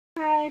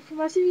Hi, for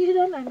most of you who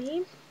don't know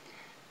me,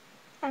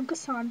 I'm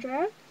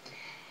Cassandra,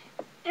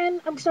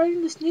 and I'm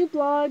starting this new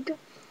blog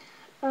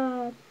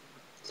to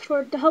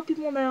help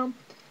people know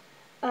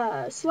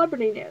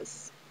celebrity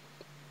news.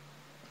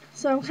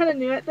 So I'm kind of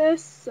new at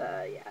this,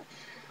 yeah.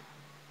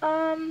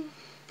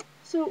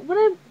 So what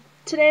I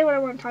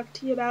want to talk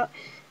to you about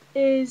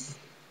is,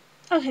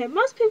 okay,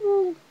 most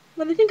people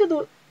when they think of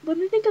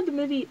the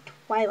movie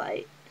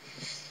Twilight,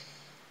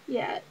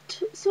 yeah.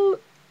 So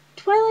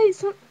Twilight,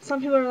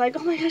 some people are like,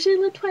 oh my gosh, I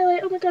love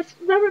Twilight. Oh my gosh,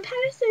 Robert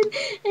Pattinson,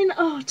 and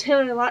oh,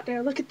 Taylor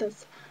Lautner. Look at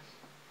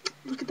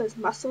those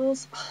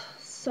muscles,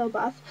 so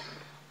buff.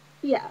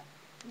 Yeah,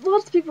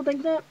 lots of people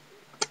think that.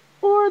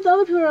 Or the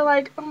other people are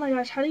like, oh my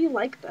gosh, how do you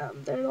like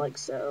them? They're like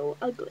so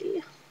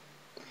ugly.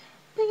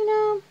 But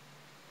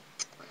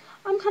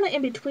I'm kind of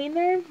in between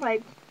there.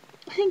 Like,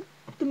 I think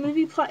the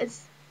movie plot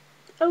is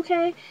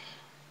okay,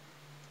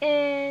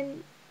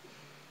 and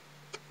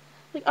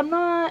like I'm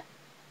not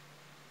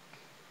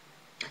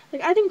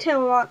like I think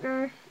Taylor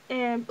Lautner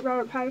and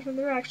Robert Pattinson,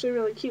 they're actually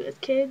really cute as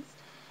kids.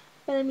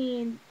 But I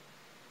mean,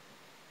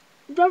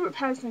 Robert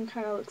Pattinson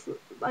kind of looks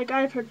like,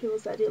 I've heard people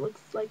say he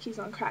looks like he's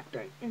on crack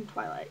in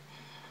Twilight.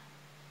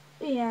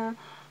 Yeah,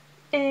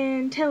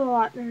 and Taylor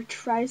Lautner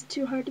tries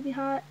too hard to be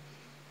hot.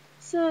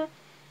 So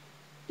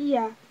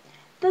yeah,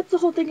 that's the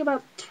whole thing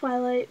about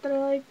Twilight that I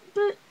like.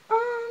 But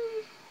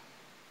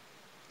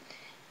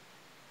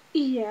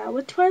yeah,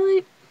 with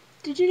Twilight,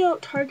 did you know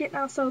Target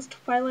now sells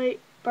Twilight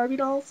Barbie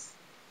dolls?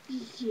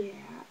 Yeah,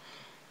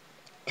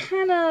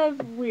 kind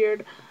of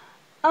weird.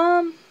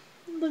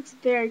 Looks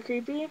very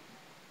creepy.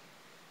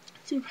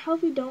 So you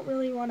probably don't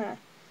really want to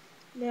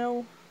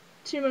know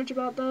too much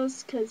about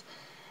those, because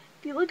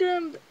if you look at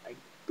them, they're like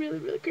really,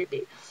 really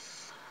creepy.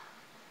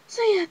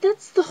 So yeah,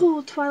 that's the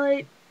whole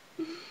Twilight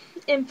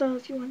info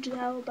if you want to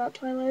know about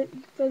Twilight,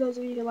 for those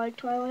of you who like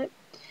Twilight.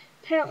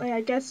 Apparently,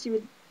 I guess you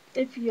would,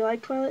 if you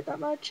like Twilight that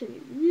much and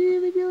you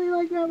really, really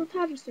like Robert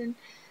Pattinson,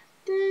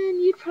 then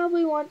you'd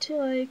probably want to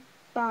like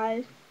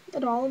buy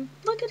it all and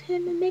look at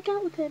him and make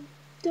out with him.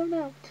 Don't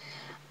know.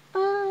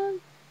 Um.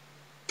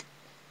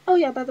 Oh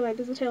yeah, by the way,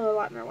 there's a Taylor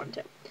Lautner one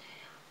too.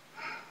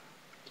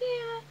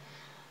 Yeah.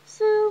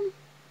 So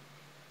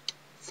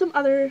some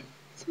other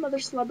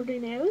celebrity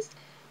news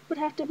would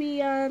have to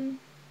be I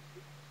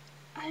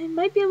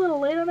might be a little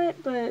late on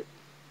it, but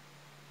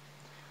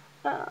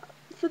uh,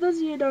 for those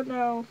of you who don't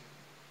know,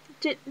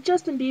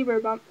 Justin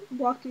Bieber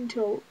walked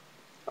into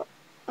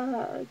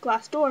a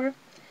glass door.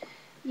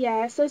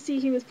 Yeah, so see,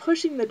 he was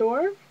pushing the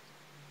door,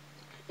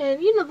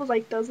 and you know,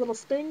 like those little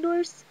spinning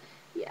doors.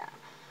 Yeah.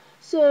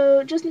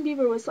 So Justin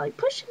Bieber was like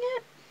pushing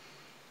it,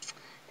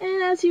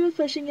 and as he was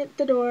pushing it,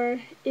 the door,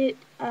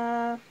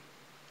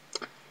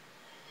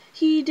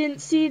 he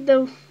didn't see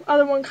the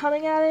other one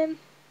coming at him,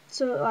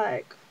 so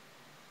like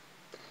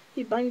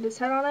he banged his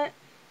head on it,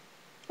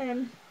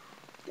 and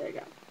there you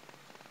go.